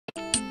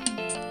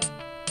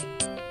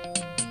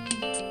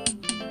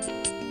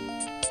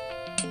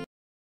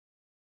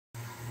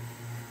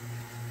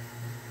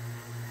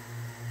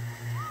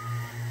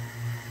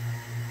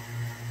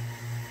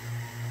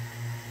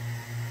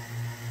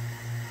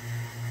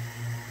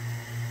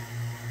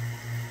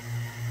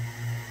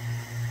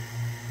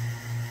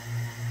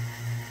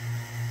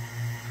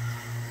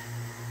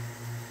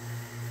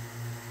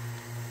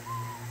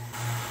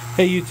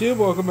Hey YouTube,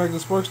 welcome back to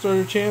the Spark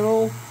Starter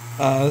channel.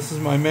 This is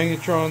my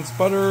Magnetron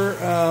sputter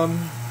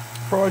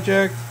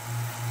project.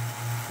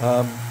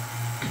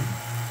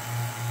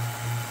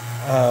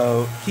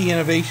 Key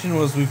innovation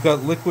was we've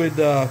got liquid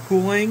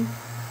cooling.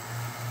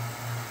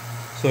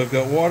 So I've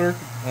got water,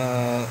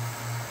 the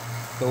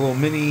little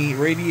mini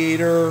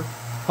radiator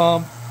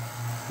pump.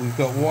 We've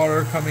got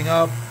water coming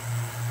up,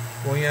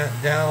 going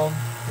down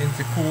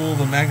into cool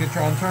the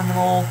Magnetron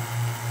terminal.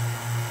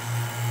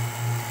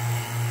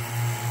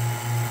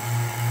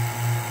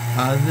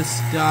 This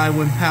guy,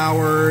 when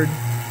powered,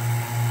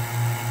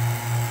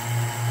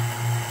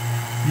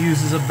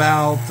 uses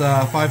about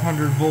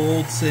 500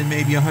 volts and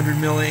maybe 100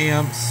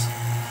 milliamps.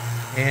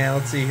 And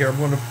let's see here, I'm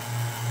going to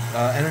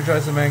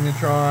energize the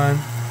Magnetron.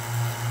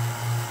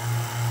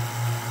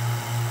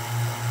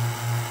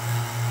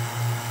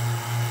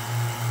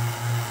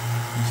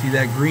 You see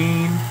that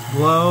green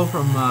glow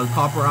from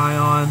copper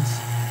ions.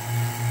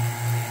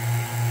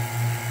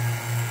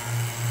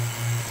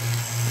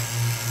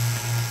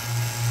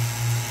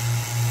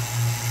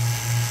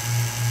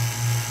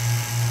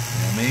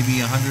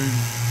 Maybe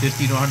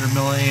 150 to 100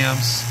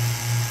 milliamps,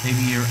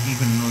 maybe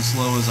even as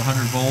low as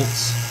 100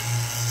 volts.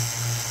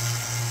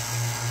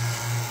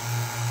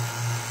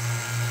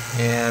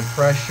 And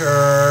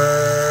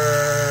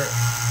pressure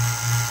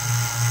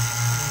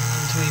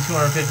between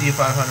 250 to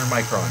 500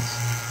 microns.